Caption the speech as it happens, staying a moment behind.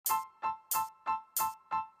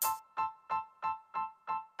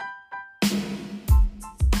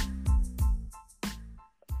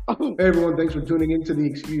Hey everyone, thanks for tuning in to the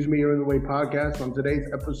Excuse Me You're in the Way podcast. On today's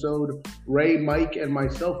episode, Ray, Mike, and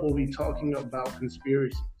myself will be talking about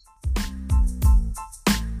conspiracies.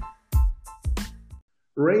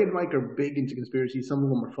 Ray and Mike are big into conspiracies. Some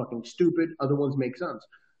of them are fucking stupid, other ones make sense.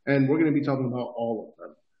 And we're going to be talking about all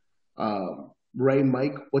of them. Ray,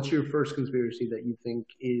 Mike, what's your first conspiracy that you think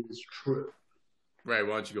is true? Ray, why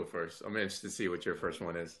don't you go first? I'm interested to see what your first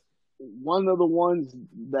one is. One of the ones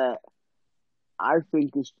that I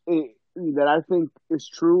think is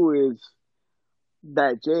true is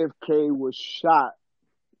that JFK was shot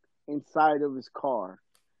inside of his car.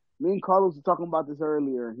 Me and Carlos were talking about this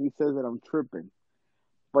earlier, and he says that I'm tripping,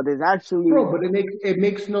 but it's actually but it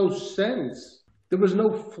makes no sense. There was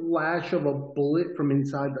no flash of a bullet from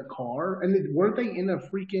inside the car, and weren't they in a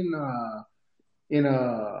freaking in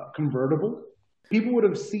a convertible? People would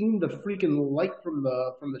have seen the freaking light from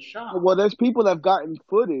the shot. Well, there's people that have gotten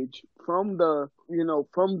footage from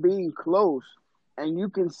from being close, and you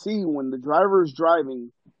can see when the driver is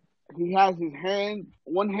driving, he has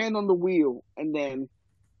one hand on the wheel, and then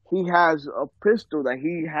he has a pistol that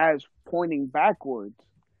he has pointing backwards,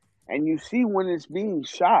 and you see when it's being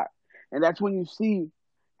shot, and that's when JFK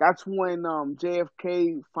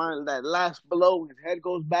finds that last blow, his head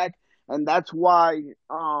goes back, and that's why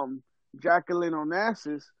Jacqueline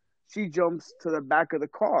Onassis, she jumps to the back of the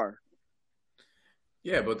car.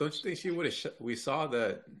 Yeah, but don't you think she would have? We saw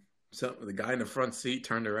that the guy in the front seat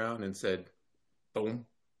turned around and said, "Boom."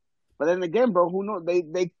 But then again, bro, who knows? They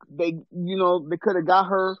could have got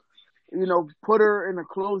her, put her in a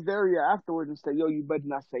closed area afterwards and say, "Yo, you better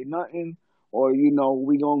not say nothing, or we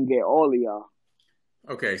gonna get all of y'all."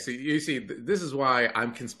 Okay, so you see, this is why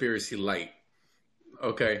I'm conspiracy light.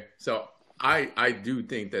 Okay, so I do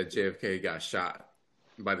think that JFK got shot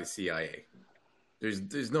by the CIA.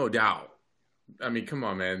 There's no doubt. I mean, come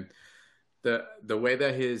on, man. The way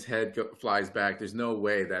that his head flies back, there's no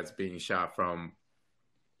way that's being shot from,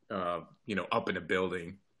 up in a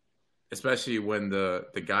building, especially when the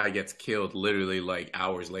guy gets killed literally like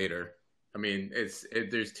hours later. I mean,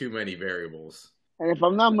 there's too many variables. And if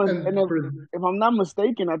I'm not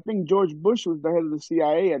mistaken, I think George Bush was the head of the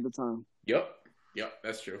CIA at the time. Yep,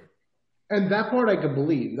 that's true. And that part I could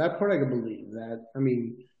believe. That, I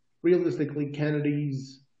mean, realistically,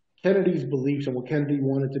 Kennedy's beliefs and what Kennedy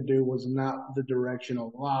wanted to do was not the direction a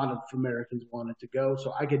lot of Americans wanted to go.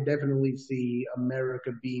 So I could definitely see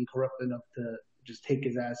America being corrupt enough to just take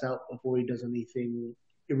his ass out before he does anything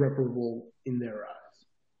irreparable in their eyes.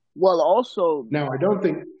 Well, also now I don't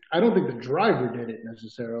think the driver did it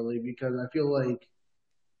necessarily, because I feel like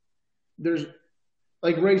there's,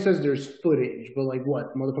 like Ray says, there's footage, but like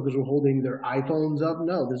what? Motherfuckers were holding their iPhones up?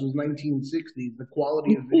 No, this was 1960s. The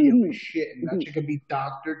quality of video is shit, and that shit could be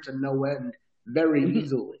doctored to no end very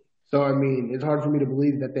easily. So, I mean, it's hard for me to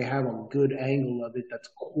believe that they have a good angle of it that's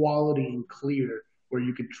quality and clear where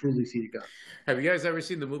you could truly see the gun. Have you guys ever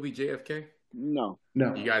seen the movie JFK? No.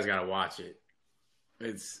 You guys gotta watch it.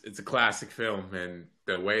 It's a classic film, and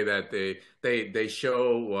the way that they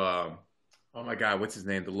show. Oh my God, what's his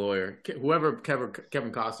name? The lawyer, whoever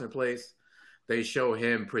Kevin Costner plays, they show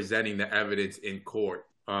him presenting the evidence in court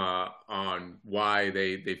on why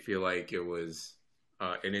they feel like it was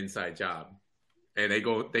an inside job, and they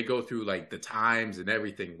go through like the times and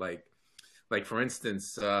everything. Like for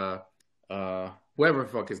instance, whoever the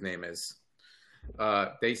fuck his name is,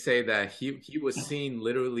 they say that he was seen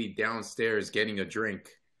literally downstairs getting a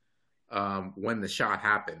drink when the shot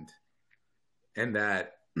happened, and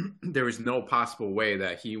that there was no possible way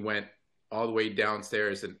that he went all the way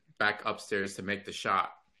downstairs and back upstairs to make the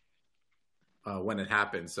shot when it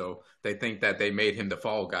happened. So they think that they made him the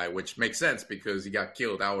fall guy, which makes sense because he got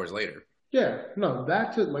killed hours later. Yeah, no,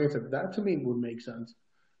 like I said, that to me would make sense.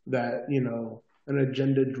 That, an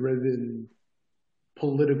agenda-driven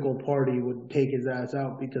political party would take his ass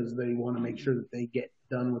out because they want to make sure that they get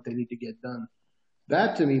done what they need to get done.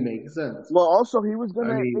 That to me makes sense. Well, also, he was going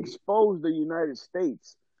to expose the United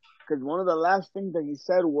States, because one of the last things that he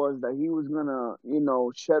said was that he was going to,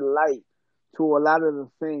 shed light to a lot of the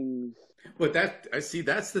things. But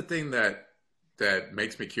that's the thing that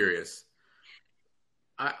makes me curious.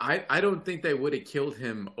 I don't think they would have killed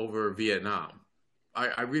him over Vietnam.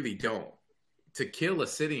 I really don't. To kill a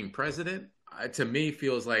sitting president, to me,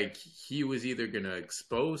 feels like he was either going to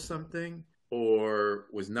expose something or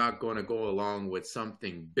was not going to go along with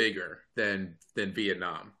something bigger than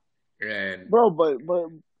Vietnam. And bro, but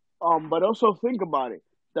also think about it.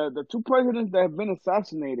 The two presidents that have been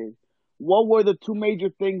assassinated, what were the two major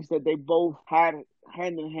things that they both had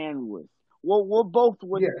hand in hand with? What were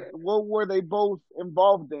they both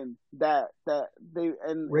involved in that they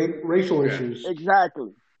and racial issues?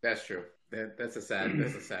 Exactly. That's true. That's a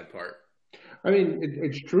sad part. I mean,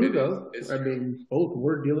 it's true It is. though. It's I true. mean, both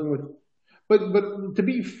were dealing with, but to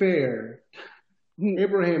be fair,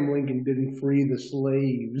 Abraham Lincoln didn't free the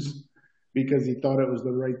slaves because he thought it was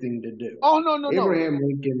the right thing to do. Oh no. Abraham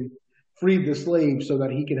Lincoln freed the slaves so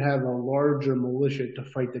that he could have a larger militia to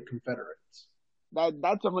fight the Confederates.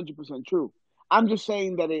 That's 100% true. I'm just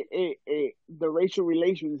saying that the racial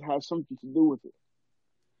relations has something to do with it.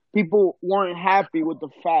 People weren't happy with the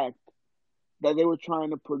fact that they were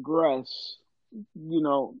trying to progress,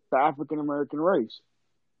 the African American race.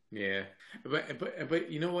 Yeah,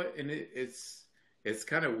 but you know what? And it's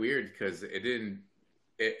kind of weird because it didn't.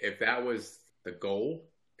 If that was the goal,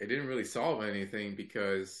 it didn't really solve anything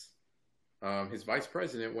because his vice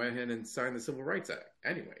president went ahead and signed the Civil Rights Act,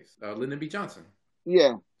 anyways. Lyndon B. Johnson.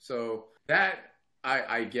 Yeah. So that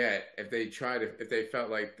I get if they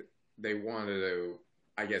felt like they wanted to,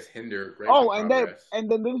 I guess, hinder racial progress. And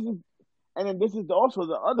then this is also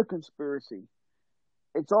the other conspiracy.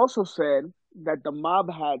 It's also said that the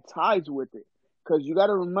mob had ties with it, because you got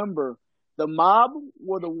to remember the mob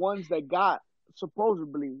were the ones that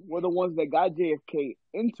supposedly were the ones that got JFK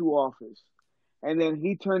into office, and then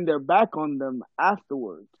he turned their back on them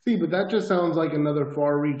afterwards. See, but that just sounds like another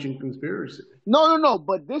far-reaching conspiracy. No.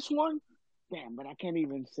 But this one, damn, but I can't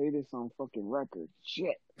even say this on fucking record.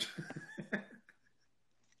 Shit.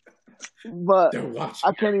 But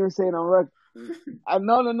I can't even say it on record.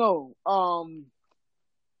 No.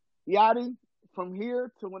 Yachty, from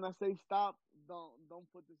here to when I say stop, don't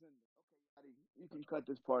put this in. Okay, Yachty, you can cut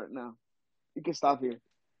this part now. You can stop here.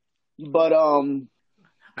 But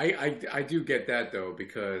I do get that though,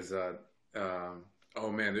 because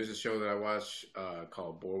oh man, there's a show that I watch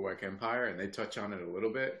called Boardwalk Empire, and they touch on it a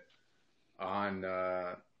little bit on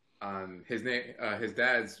his name. His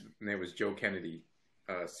dad's name was Joe Kennedy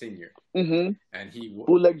Sr. Mm-hmm. And he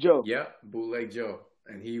Bootleg Joe. Yeah, Bootleg Joe,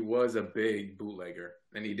 and he was a big bootlegger,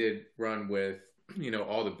 and he did run with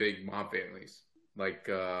all the big mob families like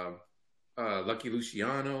Lucky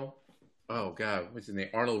Luciano. Oh God, what's his name?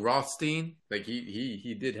 Arnold Rothstein. Like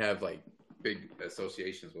he did have like big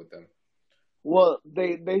associations with them. Well,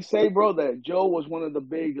 they say, bro, that Joe was one of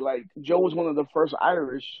the first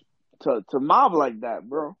Irish to mob like that,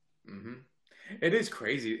 bro. Mm-hmm. It is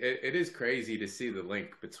crazy. It is crazy to see the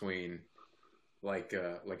link between like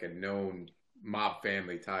a known mob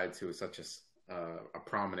family tied to such a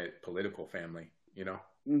prominent political family.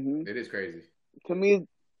 Mm-hmm. It is crazy. To me,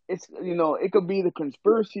 it's it could be the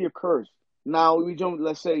conspiracy or curse. Now we jump.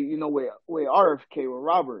 Let's say with RFK, with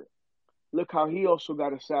Robert. Look how he also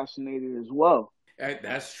got assassinated as well.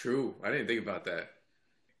 That's true. I didn't think about that.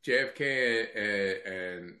 JFK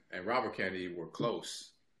and Robert Kennedy were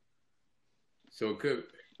close. So it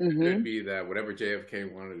could be that whatever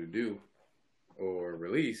JFK wanted to do or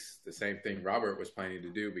release, the same thing Robert was planning to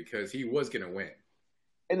do, because he was going to win.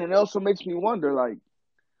 And it also makes me wonder, like,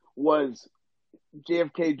 was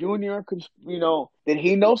JFK Jr., did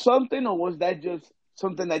he know something, or was that just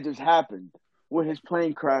something that just happened with his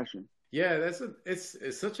plane crashing? Yeah,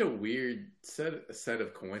 it's such a weird set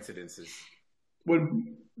of coincidences.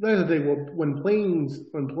 That's the thing. When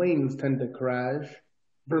planes tend to crash,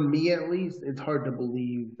 for me at least, it's hard to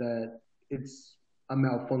believe that it's a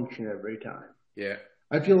malfunction every time. Yeah.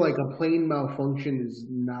 I feel like a plane malfunction is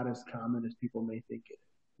not as common as people may think it is.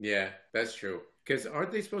 Yeah, that's true. Because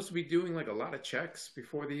aren't they supposed to be doing like a lot of checks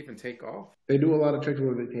before they even take off? They do a lot of checks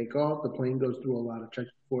before they take off. The plane goes through a lot of checks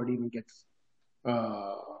before it even gets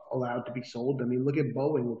allowed to be sold. I mean, look at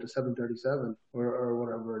Boeing with the 737 or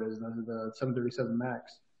whatever it is, the 737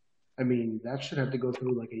 MAX. I mean, that should have to go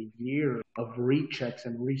through like a year of rechecks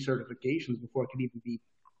and recertifications before it could even be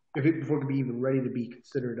even ready to be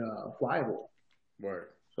considered flyable. Right.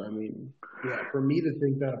 So I mean, yeah, for me to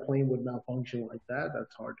think that a plane would malfunction like that,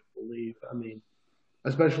 that's hard to believe. I mean,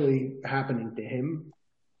 especially happening to him.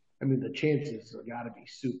 I mean, the chances have got to be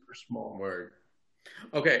super small. Word.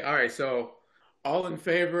 Okay, all right. So, all in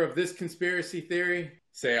favor of this conspiracy theory,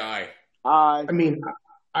 say aye. Aye. I mean,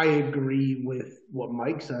 I agree with what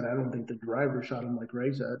Mike said. I don't think the driver shot him like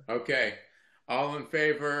Ray said. Okay. All in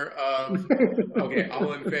favor of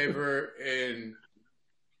all in favor in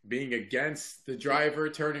being against the driver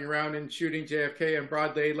turning around and shooting JFK in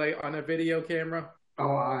broad daylight on a video camera?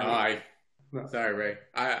 Oh, aye. No. Sorry, Ray.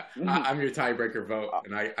 I'm your tiebreaker vote,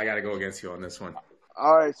 and I got to go against you on this one.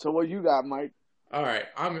 All right. So what you got, Mike? All right.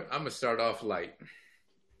 I'm gonna start off light.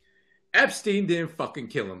 Epstein didn't fucking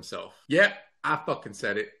kill himself. Yep. I fucking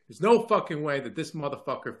said it. There's no fucking way that this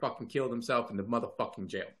motherfucker fucking killed himself in the motherfucking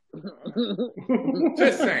jail.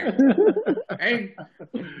 Just saying. Ain't...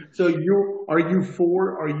 So are you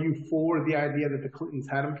for the idea that the Clintons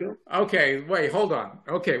had him killed? Okay, wait, hold on.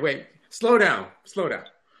 Okay, wait. Slow down.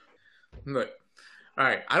 Look. All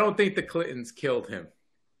right, I don't think the Clintons killed him.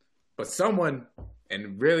 But someone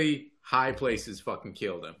in really high places fucking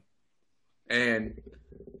killed him. And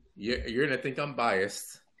you're going to think I'm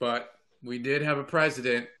biased, but we did have a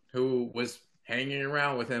president who was hanging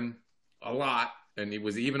around with him a lot. And he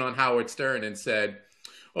was even on Howard Stern and said,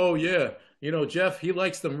 oh, yeah, Jeff, he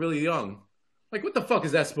likes them really young. Like, what the fuck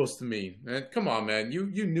is that supposed to mean? Man, come on, man. You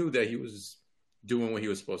knew that he was doing what he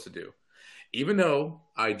was supposed to do. Even though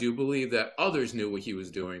I do believe that others knew what he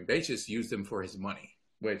was doing, they just used him for his money,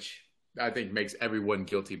 which I think makes everyone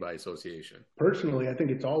guilty by association. Personally, I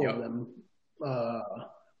think it's all of them.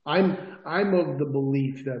 I'm of the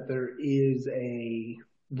belief that there is a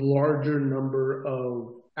larger number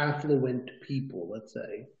of affluent people, let's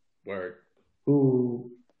say, Word.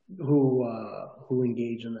 who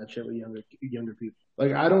engage in that shit with younger people.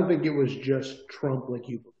 Like, I don't think it was just Trump like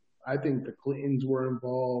you believe. I think the Clintons were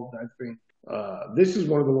involved. I think this is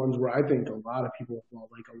one of the ones where I think a lot of people are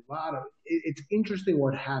involved. Like it's interesting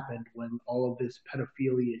what happened when all of this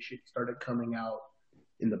pedophilia shit started coming out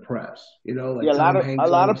in the press. Like a lot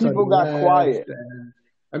of people got quiet. And,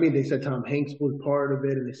 I mean, they said Tom Hanks was part of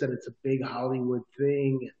it, and they said it's a big Hollywood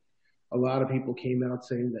thing. And a lot of people came out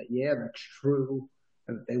saying that, yeah, that's true,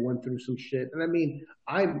 and that they went through some shit. And I mean,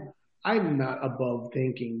 I'm not above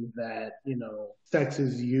thinking that, sex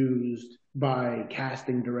is used by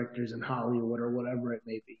casting directors in Hollywood or whatever it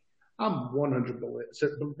may be. I'm 100%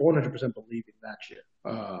 believing that shit.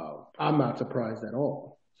 I'm not surprised at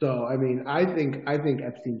all. So, I mean, I think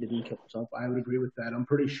Epstein didn't kill himself. I would agree with that. I'm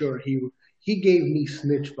pretty sure he gave me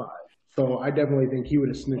snitch vibes. So I definitely think he would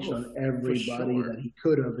have snitched on everybody that he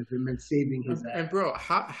could have if it meant saving his ass. And bro,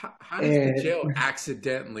 how did the jail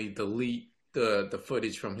accidentally delete the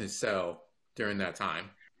footage from his cell during that time?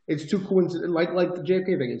 It's too coincidental. Like the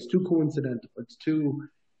JFK thing, it's too coincidental.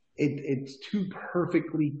 It's too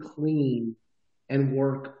perfectly clean and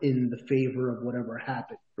work in the favor of whatever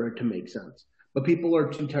happened for it to make sense. But people are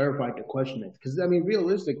too terrified to question it because, I mean,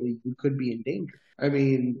 realistically, you could be in danger. I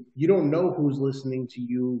mean, you don't know who's listening to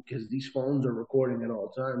you because these phones are recording at all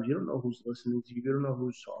times. You don't know who's listening to you. You don't know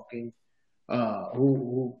who's talking,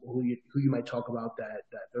 who you might talk about that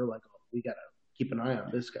they're like, oh, we gotta keep an eye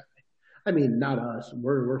on this guy. I mean, not us.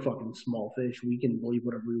 We're fucking small fish. We can believe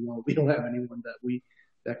whatever we want. We don't have anyone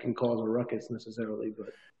that can cause a ruckus necessarily, but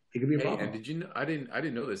it could be a problem. And did you know? I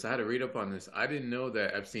didn't know this. I had to read up on this. I didn't know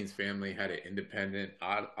that Epstein's family had an independent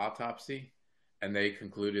autopsy, and they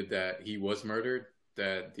concluded that he was murdered.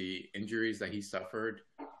 That the injuries that he suffered,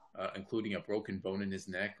 including a broken bone in his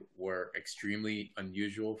neck, were extremely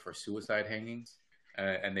unusual for suicide hangings,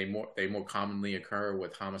 and they more commonly occur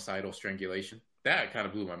with homicidal strangulation. That kind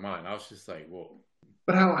of blew my mind. I was just like, whoa.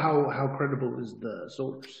 But how credible is the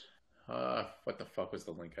source? What the fuck was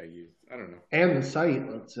the link I used? I don't know. And the site,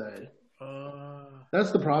 let's say.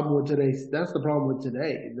 That's the problem with today.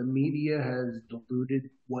 The media has diluted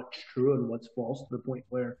what's true and what's false to the point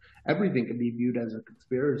where everything can be viewed as a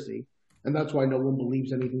conspiracy. And that's why no one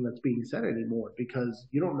believes anything that's being said anymore, because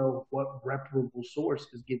you don't know what reputable source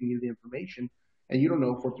is giving you the information, and you don't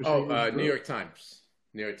know if what they're saying is true. New York Times.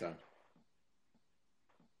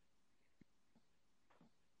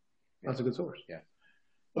 That's a good source. Yeah.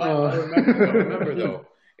 Remember though,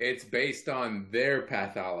 it's based on their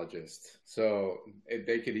pathologist. So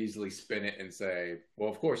they could easily spin it and say, well,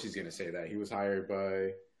 of course he's going to say that. He was hired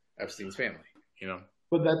by Epstein's family,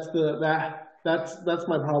 But that's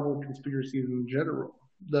my problem with conspiracies in general.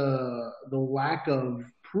 The lack of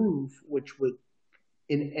proof, which would,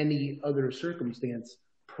 in any other circumstance,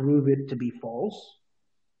 prove it to be false,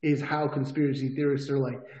 is how conspiracy theorists are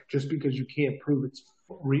like, just because you can't prove it's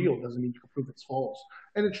real doesn't mean you can prove it's false.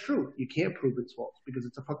 And it's true. You can't prove it's false because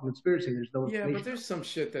it's a fucking conspiracy. There's no information. Yeah, but there's some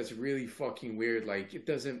shit that's really fucking weird. Like, it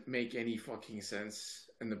doesn't make any fucking sense.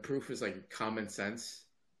 And the proof is like common sense.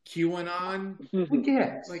 QAnon?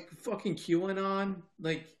 Yes. Like, fucking QAnon?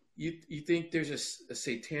 Like, you think there's a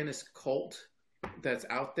satanist cult that's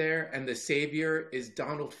out there and the savior is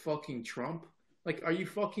Donald fucking Trump? Like, are you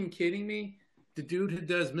fucking kidding me? The dude who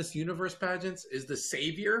does Miss Universe pageants is the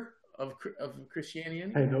savior of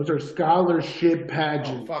Christianity? Hey, those are scholarship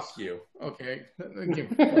pageants. Oh, fuck you. Okay. Fuck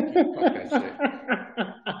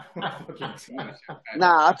that shit.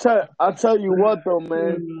 Nah, I'll tell you what though,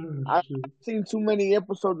 man. I've seen too many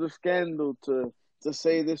episodes of Scandal to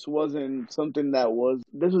say this wasn't something that was.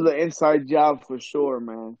 This was an inside job for sure,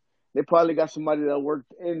 man. they probably got somebody that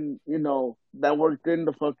worked in, that worked in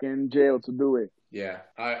the fucking jail to do it. Yeah,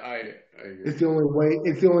 I agree. It's the only way.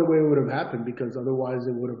 It's the only way it would have happened because otherwise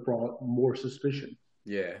it would have brought more suspicion.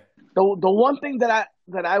 Yeah. The one thing that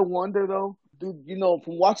I wonder though, dude,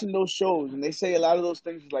 from watching those shows, and they say a lot of those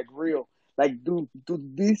things is like real. Like, do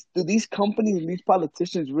these companies and these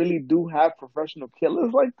politicians really do have professional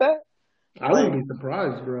killers like that? I wouldn't be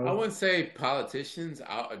surprised, bro. I wouldn't say politicians.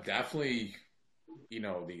 Definitely,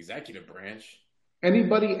 the executive branch.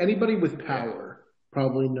 Anybody with power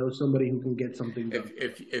probably knows somebody who can get something done.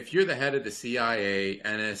 If you're the head of the CIA,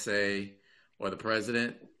 NSA, or the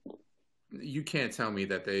president, you can't tell me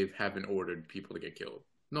that they haven't ordered people to get killed.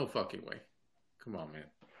 No fucking way. Come on, man.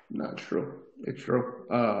 Not true. It's true.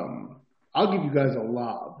 I'll give you guys a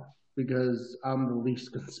lob because I'm the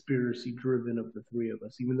least conspiracy driven of the three of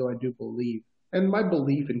us, even though I do believe. And my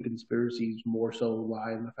belief in conspiracies more so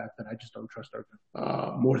lie in the fact that I just don't trust our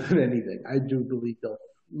government more than anything. I do believe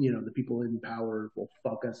the people in power will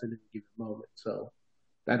fuck us in any given moment. So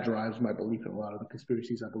that drives my belief in a lot of the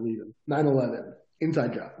conspiracies I believe in. 9/11,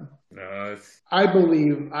 inside job. No, I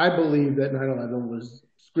believe that 9/11 was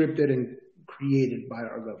scripted and created by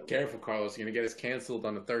our government. Careful, Carlos. You're gonna get us canceled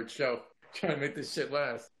on the third show. Trying to make this shit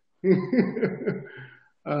last. I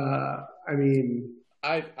mean,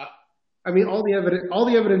 all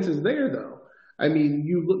the evidence is there, though. I mean,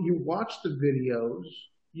 you watch the videos,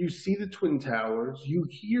 you see the Twin Towers, you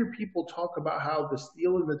hear people talk about how the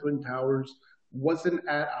steel in the Twin Towers wasn't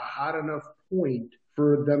at a hot enough point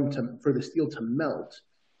for the steel to melt.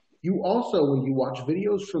 You also, when you watch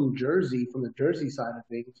videos from the Jersey side of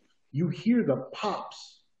things, you hear the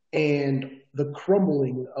pops and the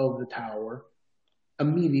crumbling of the tower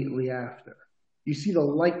immediately after. You see the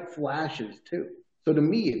light flashes too. So to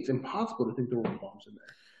me, it's impossible to think there were bombs in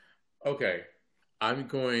there. Okay. I'm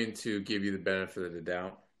going to give you the benefit of the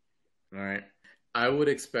doubt. All right. I would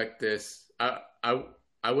expect this. I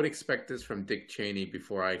would expect this from Dick Cheney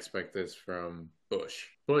before I expect this from Bush.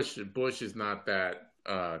 Bush is not that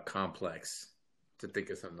complex to think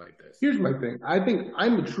of something like this. Here's my thing.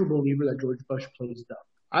 I'm a true believer that George Bush plays dumb.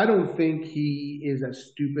 I don't think he is as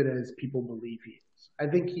stupid as people believe he is. I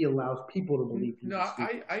think he allows people to believe he's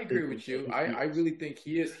stupid. I agree with you. I really think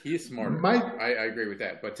he is smarter. I agree with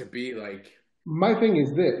that. But to be like... My thing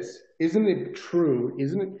is this. Isn't it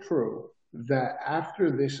true that after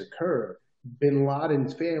this occurred, Bin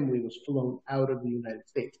Laden's family was flown out of the United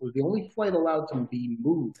States? It was the only flight allowed to be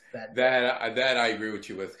moved that day. That I agree with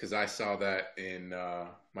you with because I saw that in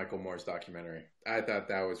Michael Moore's documentary. I thought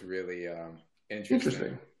that was really...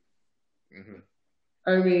 Interesting. Mm-hmm.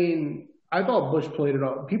 I mean, I thought Bush played it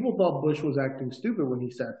off. People thought Bush was acting stupid when he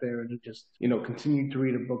sat there and he just, continued to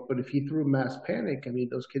read a book. But if he threw mass panic, I mean,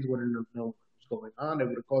 those kids wouldn't have known what was going on. It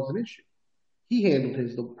would have caused an issue. He handled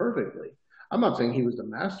his look perfectly. I'm not saying he was the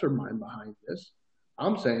mastermind behind this.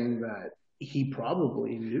 I'm saying that he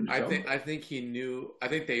probably knew something. I think he knew. I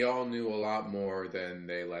think they all knew a lot more than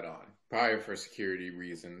they let on, probably for security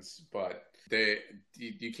reasons. But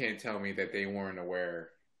you can't tell me that they weren't aware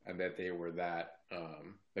and that they were that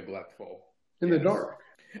neglectful in the dark.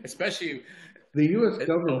 Especially the U.S.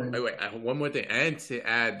 government. Wait, one more thing, and to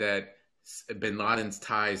add that Bin Laden's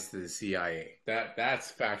ties to the CIA.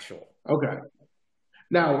 That's factual. Okay.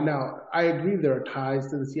 Now, I agree there are ties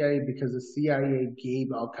to the CIA because the CIA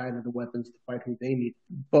gave Al Qaeda the weapons to fight who they need.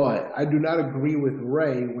 But I do not agree with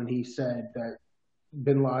Ray when he said that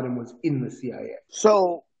Bin Laden was in the CIA.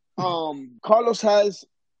 So, Carlos has,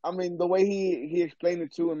 I mean, the way he explained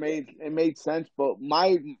it too, it made sense. But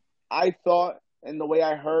I thought, and the way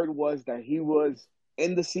I heard was that he was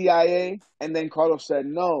in the CIA, and then Carlos said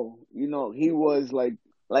no. He was like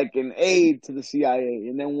an aide to the CIA.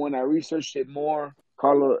 And then when I researched it more,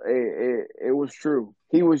 Carlos, it was true.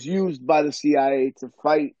 He was used by the CIA to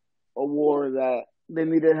fight a war that they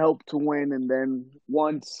needed help to win, and then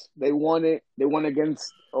once they won it, they won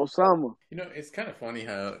against Osama. It's kind of funny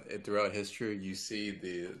how throughout history you see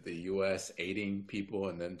the U.S. aiding people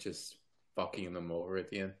and then just fucking them over at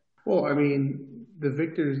the end. Well, I mean, the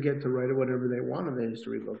victors get to write whatever they want in the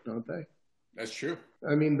history book, don't they? That's true.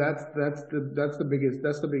 I mean, that's the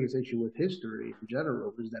biggest issue with history in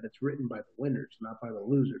general is that it's written by the winners, not by the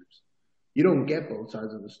losers. You don't get both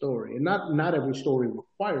sides of the story, and not every story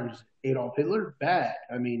requires Adolf Hitler. Bad.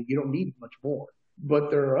 I mean, you don't need much more.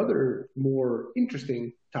 But there are other more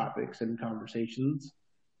interesting topics and conversations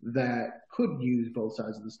that could use both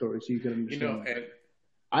sides of the story, so you can understand.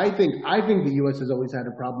 I think the U.S. has always had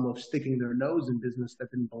a problem of sticking their nose in business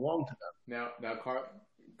that didn't belong to them. Now, Carlos,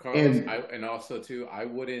 and also too, I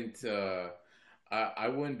wouldn't I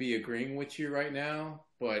wouldn't be agreeing with you right now,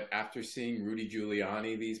 but after seeing Rudy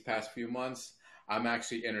Giuliani these past few months, I'm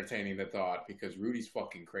actually entertaining the thought because Rudy's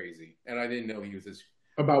fucking crazy, and I didn't know he was this.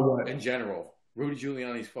 About In what? general, Rudy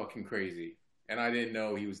Giuliani's fucking crazy, and I didn't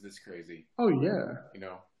know he was this crazy. Oh yeah. You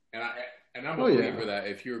know, and I'm a Oh yeah. believer that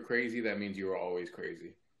if you're crazy, that means you were always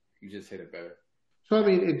crazy. You just hit it better. So I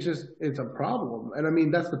mean, it's a problem, and I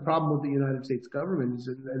mean that's the problem with the United States government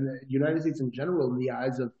and the United States in general in the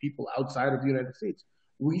eyes of people outside of the United States.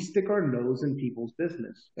 We stick our nose in people's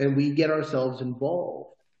business and we get ourselves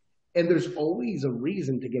involved. And there's always a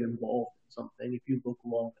reason to get involved in something if you look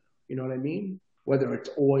long enough. You know what I mean? Whether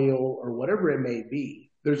it's oil or whatever it may be,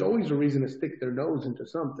 there's always a reason to stick their nose into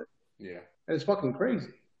something. Yeah. And it's fucking crazy.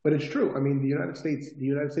 But it's true. I mean, the United States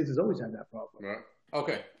has always had that problem. Right.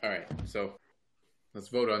 Okay. All right. So let's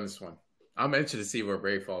vote on this one. I'm interested to see where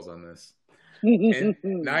Ray falls on this.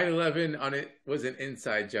 9/11 on it was an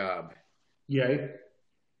inside job. Yay.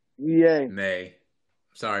 Yay. Nay.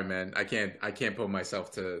 Sorry, man. I can't put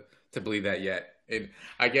myself to believe that yet. And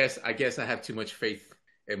I guess I have too much faith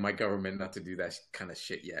in my government not to do that kind of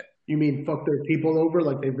shit yet. You mean fuck their people over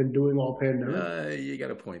like they've been doing all pandemic? You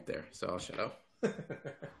got a point there, so I'll shut up.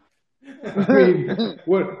 I mean,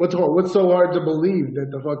 what's so hard to believe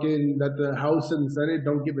that the House and Senate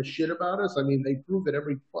don't give a shit about us? I mean, they prove it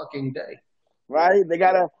every fucking day. Right? They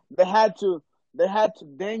had to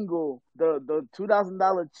dangle the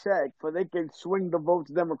 $2,000 check so they can swing the votes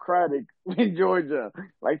Democratic in Georgia.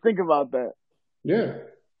 Like, think about that. Yeah.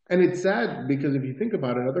 And it's sad because if you think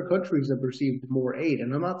about it, other countries have received more aid.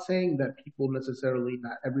 And I'm not saying that people necessarily,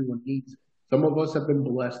 not everyone needs it. Some of us have been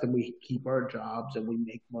blessed and we keep our jobs and we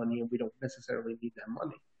make money and we don't necessarily need that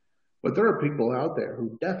money. But there are people out there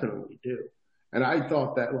who definitely do. And I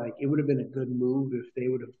thought that like it would have been a good move if they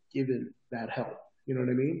would have given that help. You know what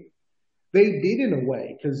I mean? They did in a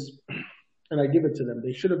way because, and I give it to them,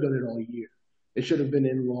 they should have done it all year. It should have been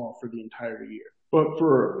in law for the entire year. But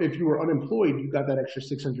for if you were unemployed, you got that extra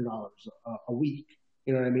 $600 a week.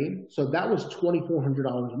 You know what I mean? So that was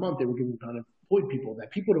 $2,400 a month they were giving to unemployed people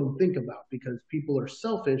that people don't think about because people are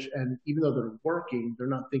selfish. And even though they're working, they're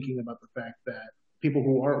not thinking about the fact that people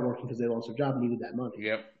who aren't working because they lost their job needed that money.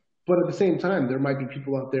 Yep. But at the same time, there might be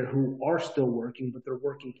people out there who are still working, but they're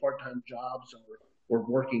working part-time jobs or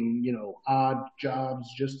working, odd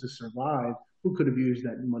jobs just to survive, who could have used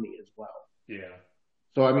that money as well. Yeah.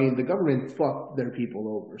 So I mean, the government fucked their people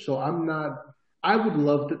over. So I would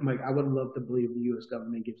love to believe the U.S.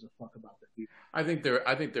 government gives a fuck about their people. I think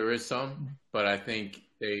there is some, but I think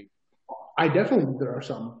I definitely think there are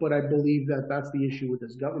some, but I believe that that's the issue with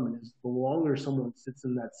this government is the longer someone sits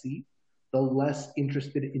in that seat, the less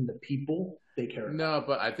interested in the people they care about. No,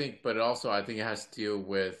 but I think it has to deal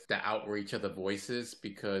with the outreach of the voices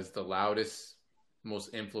because the loudest,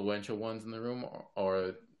 most influential ones in the room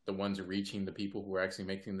are the ones reaching the people who are actually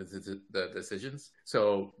making the decisions.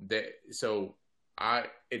 So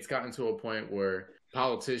it's gotten to a point where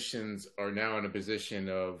politicians are now in a position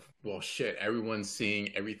of, well, shit, everyone's seeing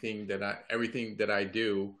everything that I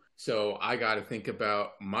do. So I got to think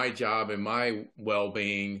about my job and my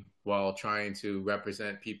well-being while trying to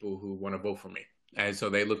represent people who want to vote for me. And so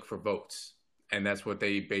they look for votes. And that's what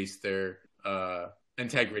they base their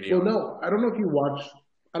integrity on. Well, no, I don't know if you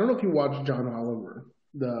watched John Oliver,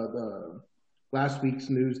 the last week's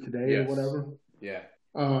News Today or whatever. Yeah.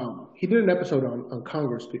 He did an episode on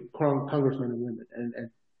congressmen and women,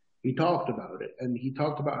 and he talked about it. And he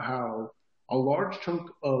talked about how a large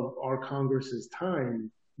chunk of our Congress's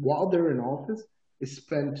time while they're in office is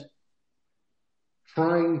spent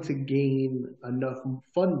trying to gain enough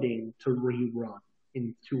funding to rerun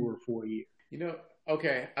in 2 or 4 years.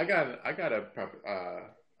 Okay, I got a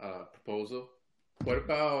proposal. What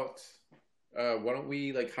about why don't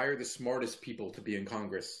we hire the smartest people to be in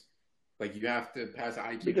Congress? Like you have to pass an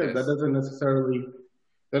IQ because test.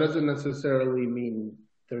 That doesn't necessarily mean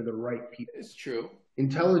they're the right people. It's true.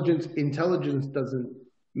 Intelligence doesn't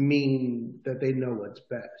mean that they know what's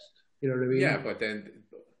best. You know what I mean? Yeah, but then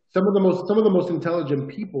some of the most intelligent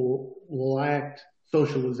people lack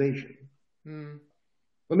socialization.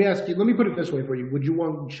 Let me put it this way for you. Would you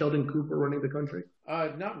want Sheldon Cooper running the country?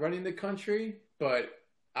 Not running the country, but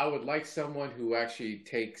I would like someone who actually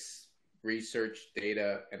takes research,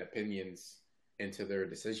 data, and opinions into their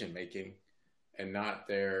decision making, and not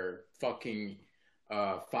their fucking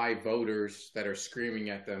 5 voters that are screaming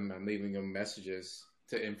at them and leaving them messages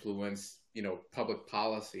to influence, public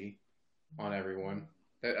policy on everyone.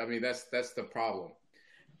 That's the problem.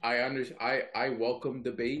 I welcome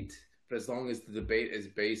debate, but as long as the debate is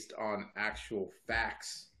based on actual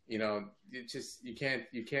facts, you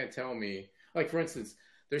can't tell me. Like for instance,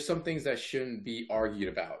 there's some things that shouldn't be argued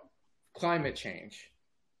about. Climate change.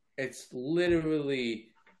 It's literally,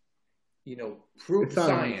 It's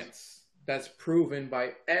science that's proven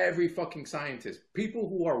by every fucking scientist. People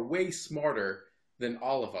who are way smarter than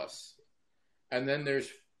all of us. And then there's,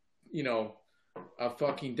 a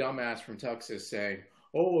fucking dumbass from Texas saying,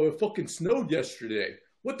 "Oh, it fucking snowed yesterday."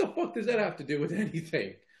 What the fuck does that have to do with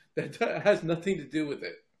anything? That has nothing to do with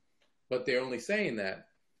it. But they're only saying that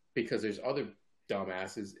because there's other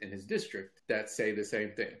dumbasses in his district that say the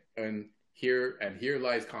same thing. And here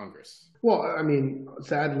lies Congress. Well, I mean,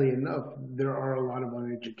 sadly enough, there are a lot of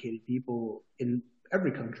uneducated people in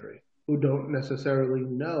every country who don't necessarily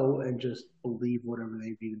know and just believe whatever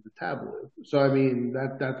they read in the tabloid. So, I mean,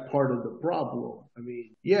 that's part of the problem. I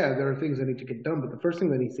mean, yeah, there are things that need to get done, but the first thing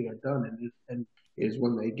that needs to get done is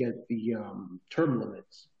when they get the term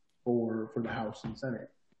limits for the House and Senate.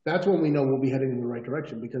 That's when we know we'll be heading in the right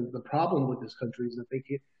direction, because the problem with this country is that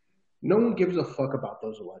no one gives a fuck about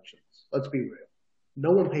those elections. Let's be real.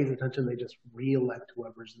 No one pays attention. They just re-elect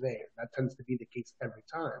whoever's there. That tends to be the case every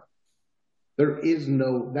time. There is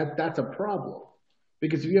that's a problem.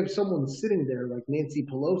 Because if you have someone sitting there like Nancy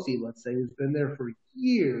Pelosi, let's say, who's been there for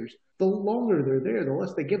years, the longer they're there, the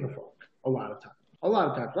less they give a fuck. A lot of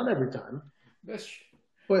times, not every time.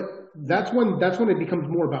 But that's when it becomes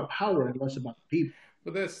more about power and less about the people.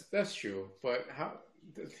 But that's true. But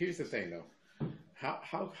here's the thing though.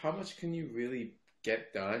 How much can you really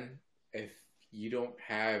get done if you don't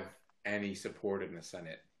have any support in the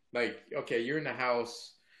Senate? Like, okay, you're in the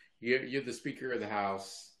House, you're the Speaker of the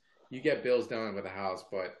House, you get bills done with the House,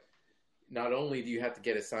 but not only do you have to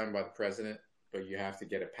get it signed by the president, but you have to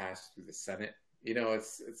get it passed through the Senate.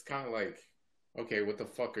 It's kind of like, okay, what the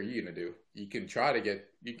fuck are you gonna do? You can try to get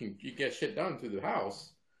shit done through the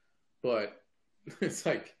House, but it's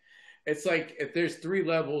like if there's 3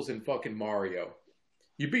 levels in fucking Mario.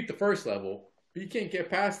 You beat the first level, but you can't get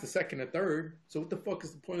past the second and third. So what the fuck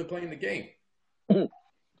is the point of playing the game?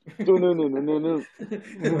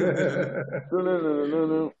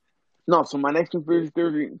 No, so my next conspiracy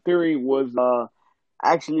theory was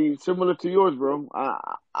actually similar to yours, bro.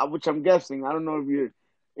 Which I'm guessing. I don't know if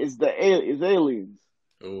is aliens.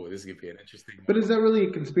 Oh, this could be an interesting one. But is that really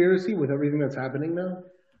a conspiracy with everything that's happening now?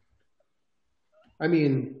 I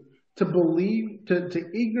mean, to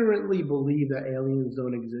ignorantly believe that aliens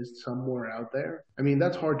don't exist somewhere out there, I mean,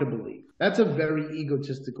 that's hard to believe. That's a very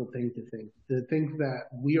egotistical thing to think that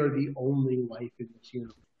we are the only life in this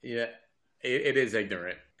universe. Yeah, it is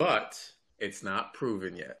ignorant, but it's not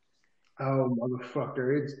proven yet. Oh,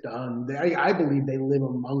 motherfucker, it's done. I believe they live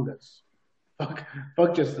among us.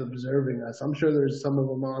 Fuck just observing us. I'm sure there's some of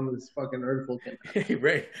them on this fucking earth looking. Hey,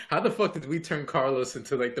 Ray, how the fuck did we turn Carlos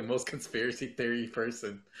into like the most conspiracy theory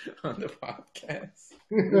person on the podcast?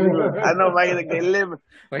 I know, like they live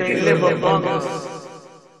among us.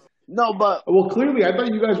 No, but well, clearly, I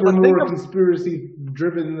thought you guys were more conspiracy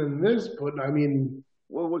driven than this. But I mean,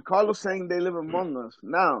 well, with Carlos saying they live among us,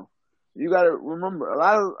 now you got to remember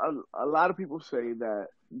a lot of people say that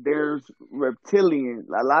there's reptilian.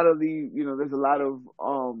 A lot of there's a lot of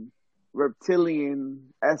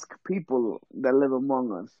reptilian-esque people that live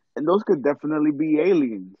among us, and those could definitely be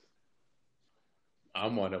aliens.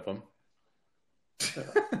 I'm one of them.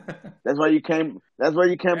 That's why you can't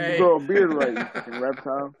grow a beard right, you fucking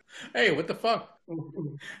reptile. Hey, what the fuck?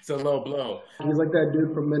 It's a low blow. He's like that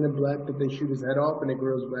dude from Men in Black that they shoot his head off and it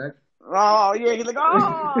grows back. Oh yeah, he's like,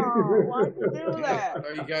 why'd you do that?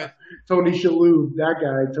 You guys, Tony Shalhoub, that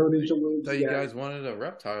guy, Tony Shalhoub. So you guys wanted a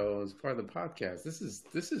reptile as part of the podcast. This is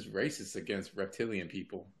racist against reptilian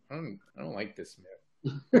people. I don't like this,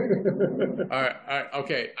 man. all right,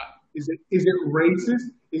 okay. Is it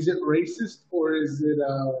racist? Is it racist or is it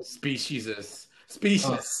speciesist?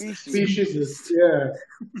 Speciesist, yeah,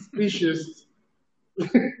 speciesist.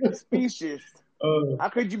 Specious. How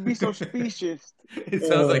could you be so specious? It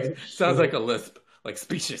sounds like a lisp, like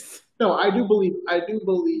specious. No, I do believe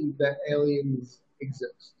that aliens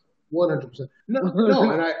exist, 100%. No,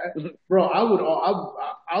 and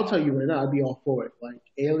I'll tell you right now, I'd be all for it. Like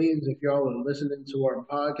aliens, if y'all are listening to our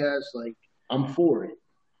podcast, like I'm for it.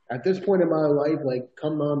 At this point in my life, like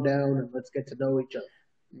come on down and let's get to know each other.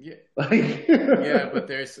 Yeah, yeah, but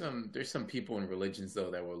there's some people in religions though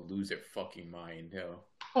that will lose their fucking mind.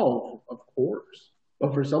 Oh, of course.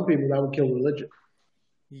 But for some people, that would kill religion.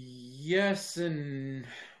 Yes and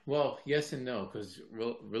no, because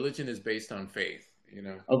religion is based on faith.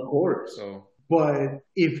 Of course. So, but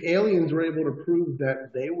if aliens were able to prove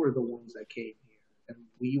that they were the ones that came here and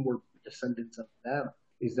we were descendants of them,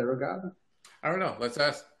 is there a God? I don't know. Let's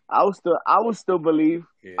ask. I would still believe.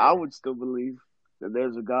 Yeah. I would still believe that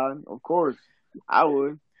there's a God, of course. I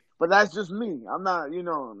would. But that's just me. I'm not,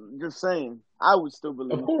 just saying. I would still Of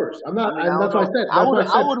believe. course, I'm I not, mean, I and don't that's what I know. said. That's what I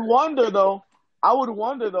I said. would wonder though. I would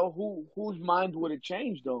wonder though whose minds would it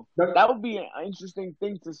change though. That would be an interesting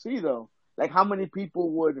thing to see though. Like how many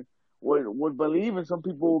people would believe, and some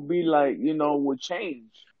people would be like, would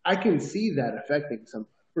change. I can see that affecting some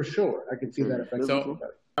for sure. I can see that affecting So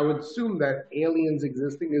somebody. I would assume that aliens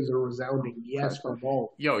existing is a resounding yes from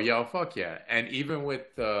all. yo, fuck yeah! And even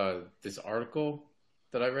with this article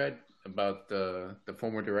that I read about the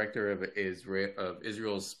former director of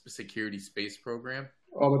Israel's security space program.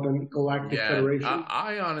 All of the Galactic Federation.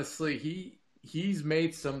 I honestly he's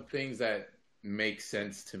made some things that make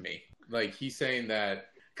sense to me. Like he's saying that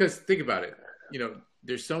because think about it,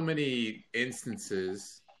 there's so many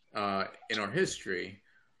instances in our history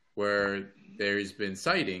where there's been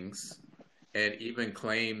sightings and even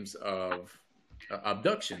claims of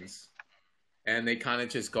abductions, and they kind of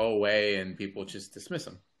just go away and people just dismiss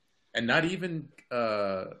them, and not even,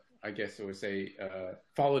 I guess I would say,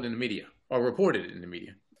 followed in the media or reported in the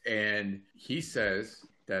media. And he says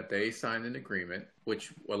that they signed an agreement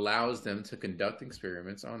which allows them to conduct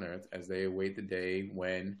experiments on Earth as they await the day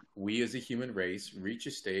when we as a human race reach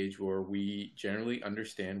a stage where we generally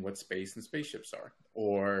understand what space and spaceships are,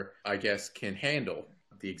 or I guess can handle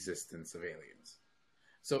the existence of aliens.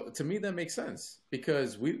 So to me that makes sense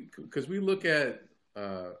because we look at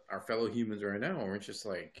our fellow humans right now and we're just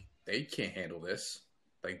like, they can't handle this.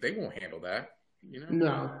 Like they won't handle that.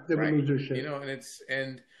 No, they would lose their shit.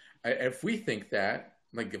 And if we think that,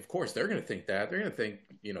 like, of course they're gonna think that. They're gonna think,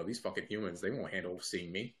 these fucking humans, they won't handle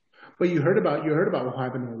seeing me. But you heard about what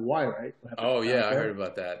happened in Hawaii, right? Oh yeah, I heard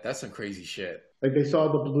about that. That's some crazy shit. Like they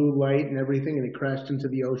saw the blue light and everything, and it crashed into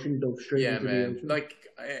the ocean, dove straight into the ocean. Like,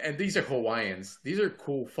 and these are Hawaiians. These are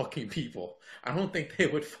cool fucking people. I don't think they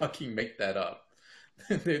would fucking make that up.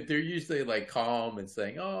 They're usually like calm and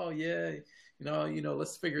saying, "Oh yeah,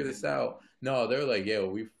 let's figure this out." No, they're like,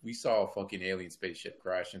 "Yo, we saw a fucking alien spaceship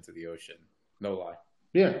crash into the ocean." No lie.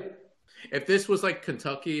 Yeah. If this was like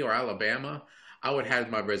Kentucky or Alabama, I would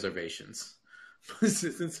have my reservations. but if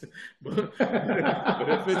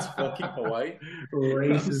it's fucking Hawaii,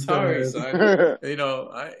 racist, I'm sorry, son.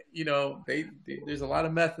 There's a lot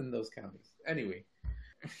of meth in those counties. Anyway,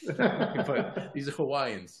 but these are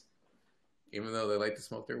Hawaiians, even though they like to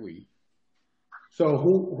smoke their weed. So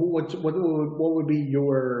what would be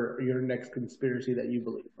your next conspiracy that you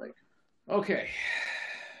believe? Like, okay,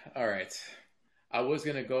 all right. I was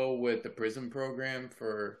gonna go with the prison program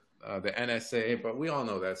for the NSA, but we all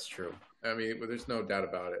know that's true. I mean, there's no doubt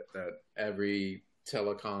about it that every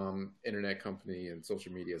telecom, internet company, and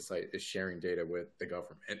social media site is sharing data with the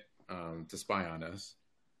government to spy on us.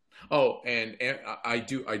 Oh, and I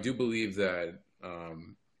do believe that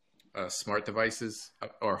smart devices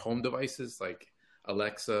or home devices like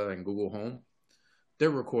Alexa and Google Home, they're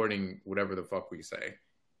recording whatever the fuck we say,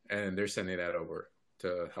 and they're sending that over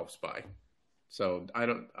to help spy. So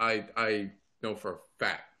I know for a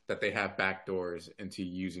fact that they have backdoors into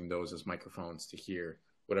using those as microphones to hear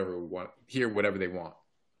whatever we want, hear whatever they want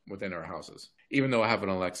within our houses. Even though I have an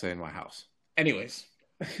Alexa in my house. Anyways,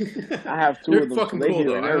 I have two. They're of them, fucking so cool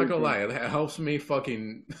though. I'm everything. not gonna lie, it helps me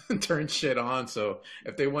fucking turn shit on. So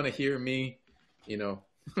if they want to hear me,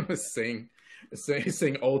 sing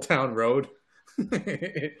Old Town Road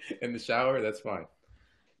in the shower, that's fine.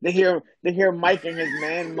 They hear Mike and his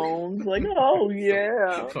man moans like, "Oh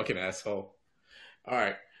yeah, fucking asshole." All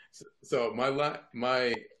right, so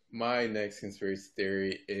my next conspiracy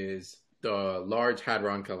theory is the Large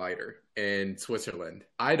Hadron Collider in Switzerland.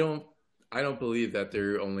 I don't believe that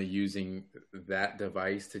they're only using that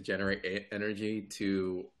device to generate energy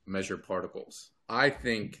to measure particles. I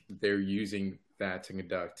think they're using that to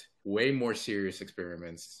conduct way more serious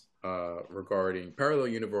experiments regarding parallel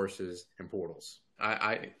universes and portals.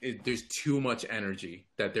 There's too much energy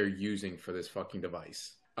that they're using for this fucking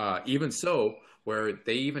device. Even so, where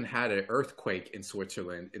they even had an earthquake in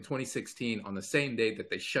Switzerland in 2016 on the same day that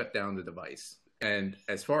they shut down the device. And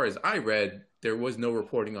as far as I read, there was no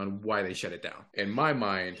reporting on why they shut it down. In my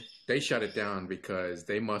mind, they shut it down because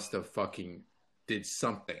they must have fucking did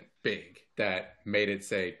something big that made it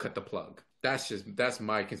say, cut the plug. That's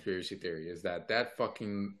my conspiracy theory, is that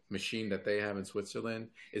fucking machine that they have in Switzerland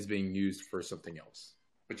is being used for something else.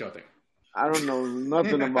 What y'all think? I don't know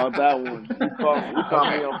nothing about that one. You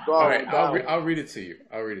caught me off guard. All right, I'll read it to you.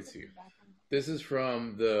 This is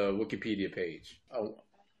from the Wikipedia page. Oh,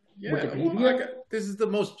 yeah. Wikipedia? This is the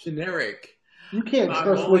most generic. You can't I'm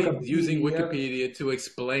trust only Wikipedia. Using Wikipedia to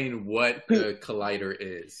explain what the collider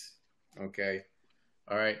is. Okay.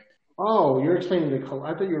 All right. Oh, you're explaining the.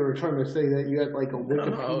 I thought you were trying to say that you had like a No,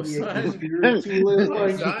 Wikipedia son. conspiracy list,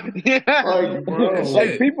 No, son. like bro,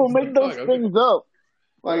 Like people make those Fuck, things up.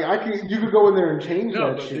 like you could go in there and change No,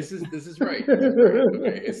 that but shit. this is right. This is right.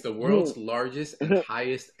 Okay, it's the world's largest and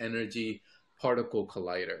highest energy particle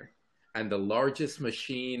collider, and the largest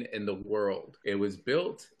machine in the world. It was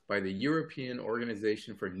built by the European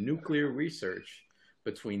Organization for Nuclear Research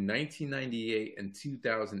between 1998 and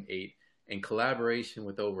 2008 in collaboration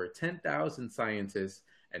with over 10,000 scientists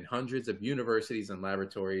and hundreds of universities and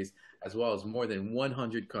laboratories, as well as more than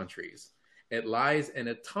 100 countries. It lies in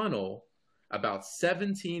a tunnel about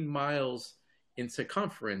 17 miles in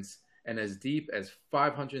circumference and as deep as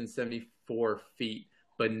 574 feet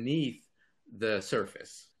beneath the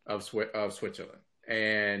surface of Switzerland.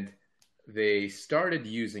 And they started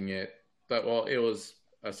using it, but well, it was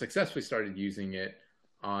successfully started using it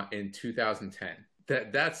in 2010.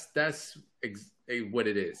 That's what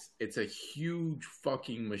it is. It's a huge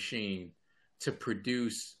fucking machine to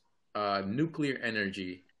produce nuclear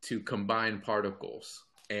energy to combine particles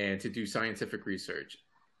and to do scientific research.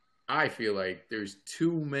 I feel like there's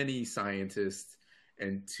too many scientists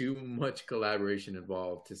and too much collaboration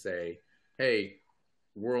involved to say, hey,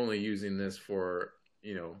 we're only using this for,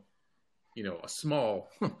 a small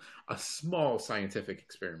a small scientific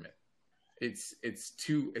experiment. It's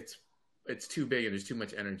too big and there's too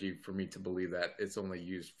much energy for me to believe that it's only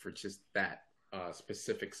used for just that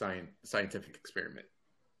specific scientific experiment.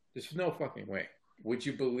 There's no fucking way. Would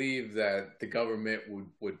you believe that the government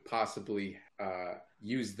would possibly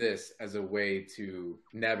use this as a way to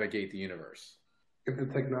navigate the universe? If the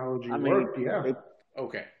technology worked, yeah.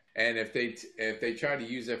 Okay. And if they try to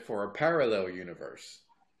use it for a parallel universe,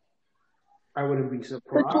 I wouldn't be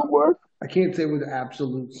surprised. It could work. I can't say with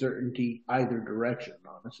absolute certainty either direction,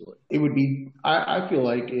 honestly. It would be, I feel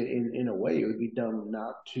like in a way, it would be dumb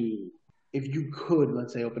not to, if you could,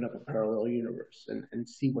 let's say, open up a parallel universe and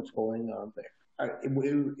see what's going on there. It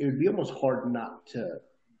would be almost hard not to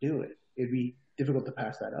do it. It'd be difficult to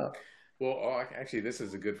pass that up. Well, actually, this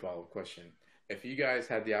is a good follow-up question. If you guys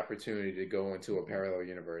had the opportunity to go into a parallel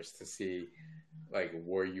universe to see like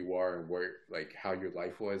where you are and where like how your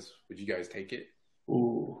life was, would you guys take it?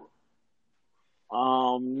 Ooh.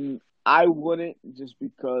 I wouldn't, just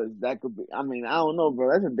because that could be. I mean, I don't know, bro.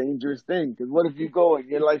 That's a dangerous thing. Because what if you go and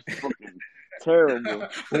your life's fucking terrible?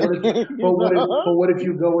 But what if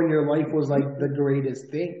you go and your life was like the greatest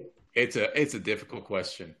thing? It's a difficult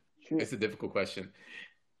question. It's a difficult question.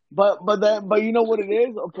 But you know what it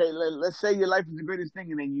is? Okay, let's say your life is the greatest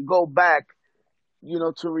thing, and then you go back,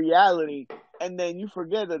 to reality, and then you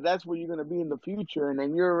forget that that's where you're gonna be in the future, and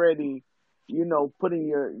then you're already, putting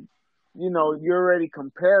your, you're already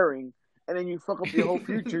comparing, and then you fuck up your whole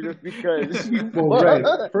future just because. Well, Ray,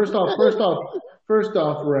 first off,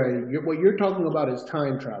 Ray, what you're talking about is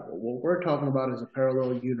time travel. What we're talking about is a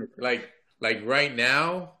parallel universe. Like right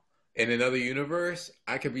now, in another universe,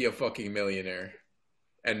 I could be a fucking millionaire.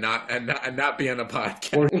 And not be on a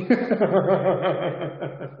podcast.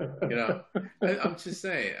 I'm just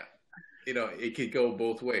saying, it could go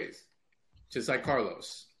both ways. Just like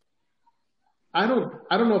Carlos. I don't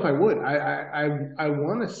know if I would. I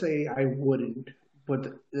want to say I wouldn't,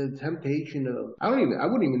 but the temptation of I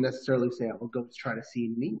wouldn't even necessarily say I would go to try to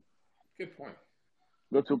see me. Good point.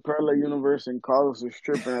 Go to a parallel universe and Carlos is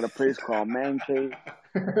stripping at a place called Man Cave.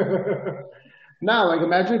 Now, like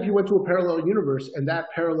imagine if you went to a parallel universe, and that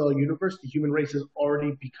parallel universe, the human race has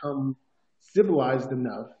already become civilized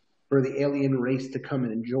enough for the alien race to come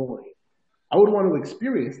and join. I would want to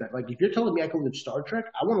experience that. Like if you're telling me I can live Star Trek,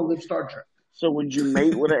 I want to live Star Trek. So would you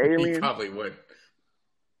mate with an alien? You probably would.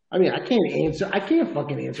 I mean, I can't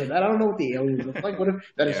fucking answer that. I don't know what the aliens look like. What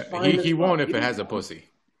if that is fine? He won't if it has a pussy.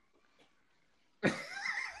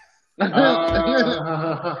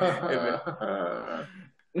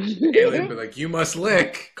 Alien be like, you must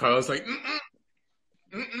lick. Carlos like,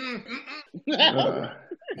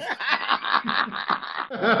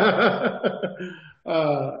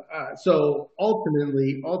 So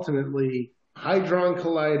ultimately, Hadron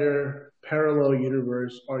Collider, parallel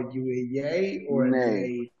universe. Are you a yay or a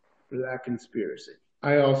nay for that conspiracy?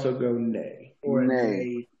 I also go nay or a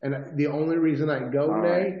nay, and the only reason I go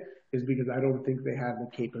nay is because I don't think they have the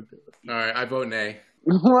capability. All right, I vote nay.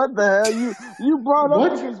 What the hell? You brought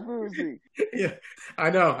up the conspiracy. Yeah, I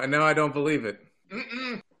know. I don't believe it.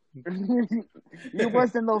 You're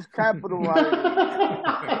worse than those capital rioters.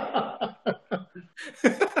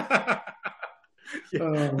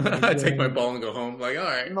 I take my ball and go home. Like, all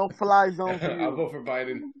right. No fly zone for you. I'll vote for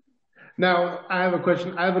Biden. Now, I have a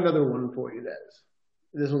question. I have another one for you, Des.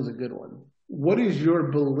 This one's a good one. What is your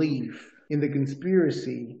belief in the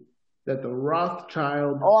conspiracy that the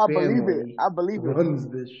Rothschild Oh, I believe it. family I believe it. runs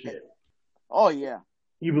this shit. Oh yeah,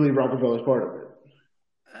 You believe Rockefeller's part of it.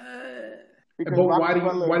 because But why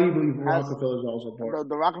Rockefeller do you believe has Rockefeller's also part of it?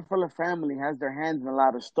 the Rockefeller family has their hands in a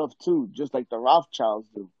lot of stuff too, just like the Rothschilds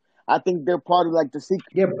do. I think they're part of like the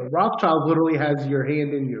secret. Yeah, but the Rothschild literally has your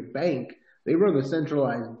hand in your bank. They run the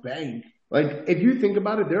centralized bank. Like, if you think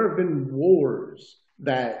about it, there have been wars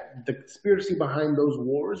that the conspiracy behind those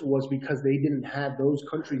wars was because those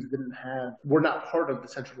countries were not part of the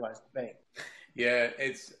centralized bank. Yeah,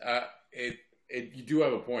 it's you do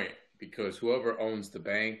have a point, because whoever owns the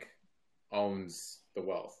bank owns the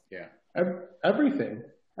wealth. Yeah. Everything.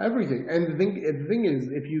 And the thing is,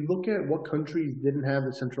 if you look at what countries didn't have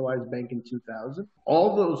a centralized bank in 2000,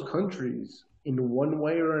 all those countries, in one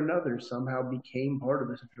way or another, somehow became part of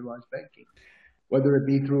the centralized banking, whether it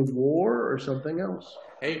be through war or something else.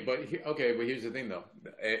 Hey, but here's the thing, though.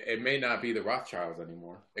 It may not be the Rothschilds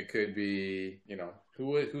anymore. It could be,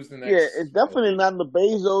 who's the next? Yeah, it's definitely not the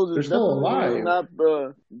Bezos. They're still alive. Not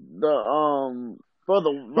the For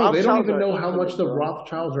the Bro, they don't Rothschilds even are know how much the bro.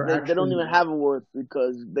 Rothschilds are actually. They don't even have a worth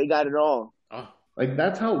because they got it all. Oh, Like,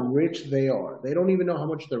 that's how rich they are. They don't even know how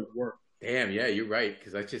much they're worth. damn, yeah, you're right.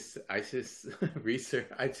 Because I just research.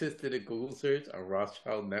 I just did a Google search on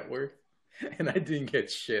Rothschild net worth, and I didn't get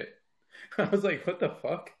shit. I was like, what the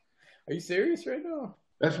fuck? Are you serious right now?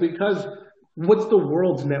 That's because what's the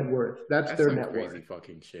world's net worth? That's their some net crazy worth.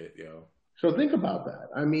 fucking shit, yo. So think about that.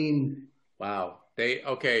 I mean, wow. They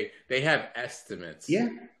have estimates. Yeah.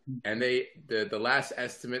 And the last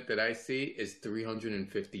estimate that I see is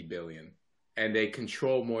 350 billion. And they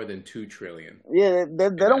control more than 2 trillion. Yeah, they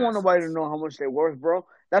don't want nobody to know how much they're worth, bro.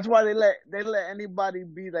 That's why they let anybody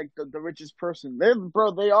be like the richest person. They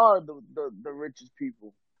are the richest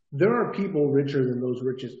people. There are people richer than those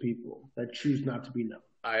richest people that choose not to be known.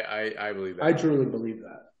 I believe that. I truly believe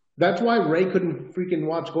that. That's why Ray couldn't freaking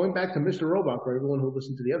watch, going back to Mr. Robot for everyone who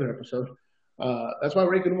listened to the other episode. That's why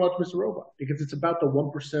Ray couldn't watch Mr. Robot, because it's about the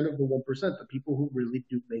 1% of the 1%, the people who really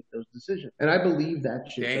do make those decisions. And I believe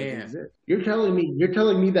that shit doesn't exist. You're telling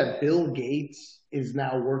me that Bill Gates is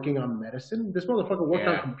now working on medicine? This motherfucker worked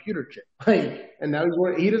on computer chip. And now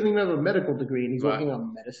he doesn't even have a medical degree, and he's working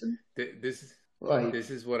on medicine. This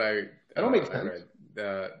is what I don't make sense.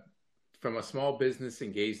 From a small business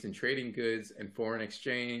engaged in trading goods and foreign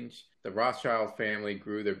exchange, the Rothschild family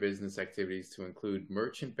grew their business activities to include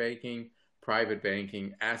merchant banking, private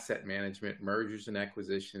banking, asset management, mergers and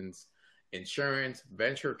acquisitions, insurance,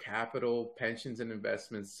 venture capital, pensions and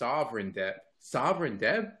investments, sovereign debt. Sovereign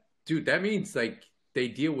debt? Dude, that means like they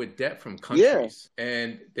deal with debt from countries. Yeah.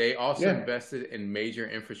 And they also invested in major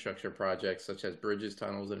infrastructure projects such as bridges,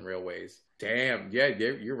 tunnels, and railways. Damn, yeah,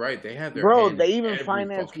 you're right. They have their they even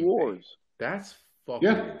finance wars. Thing. That's fucking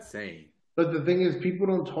insane. But the thing is, people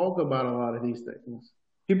don't talk about a lot of these things.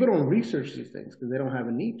 People don't research these things because they don't have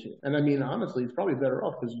a need to. And I mean, honestly, it's probably better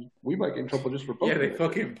off because we might get in trouble just for posting. Yeah,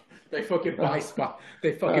 they fucking buy Spotify.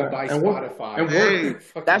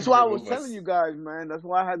 And that's why I was telling you guys, man. That's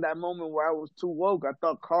why I had that moment where I was too woke. I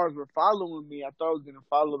thought cars were following me. I thought I was getting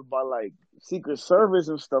followed by like Secret Service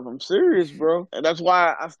and stuff. I'm serious, bro. And that's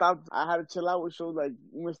why I stopped. I had to chill out with shows like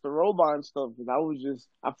Mr. Robot and stuff because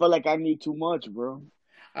I felt like I need too much, bro.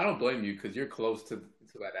 I don't blame you because you're close to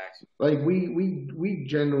that action. Like we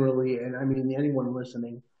generally, and I mean anyone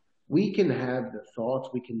listening, we can have the thoughts,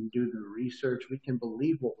 we can do the research, we can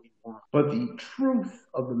believe what we want. But the truth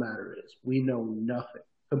of the matter is we know nothing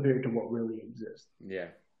compared to what really exists. Yeah.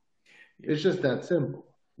 It's just that simple.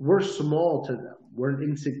 We're small to them. We're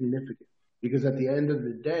insignificant. Because at the end of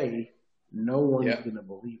the day, no one's going to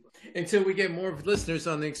believe it. Until we get more listeners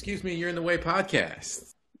on the Excuse Me, You're in the Way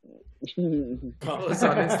podcast. Follow us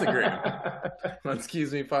on Instagram. On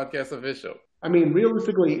Excuse Me Podcast Official. I mean,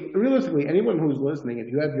 realistically, anyone who's listening, if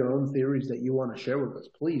you have your own theories that you want to share with us,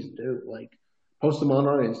 please do. Like, post them on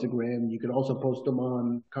our Instagram. You can also post them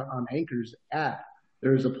on Anchor's app.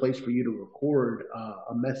 There's a place for you to record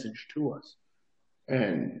a message to us.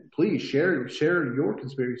 And please share your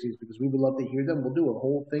conspiracies because we would love to hear them. We'll do a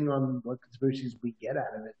whole thing on what conspiracies we get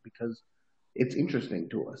out of it because it's interesting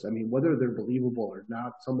to us. I mean, whether they're believable or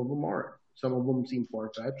not, some of them aren't. Some of them seem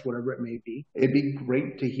far-fetched, whatever it may be. It'd be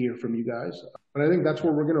great to hear from you guys. But I think that's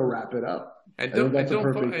where we're going to wrap it up. And that's a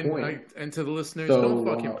perfect point. And to the listeners, don't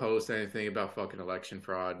fucking post anything about fucking election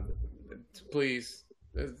fraud. Please,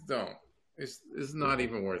 don't. It's not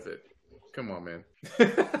even worth it. Come on, man.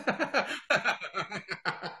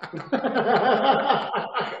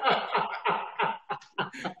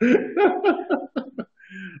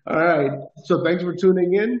 All right. So thanks for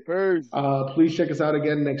tuning in. Peace. Please check us out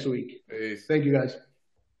again next week. Peace. Thank you, guys.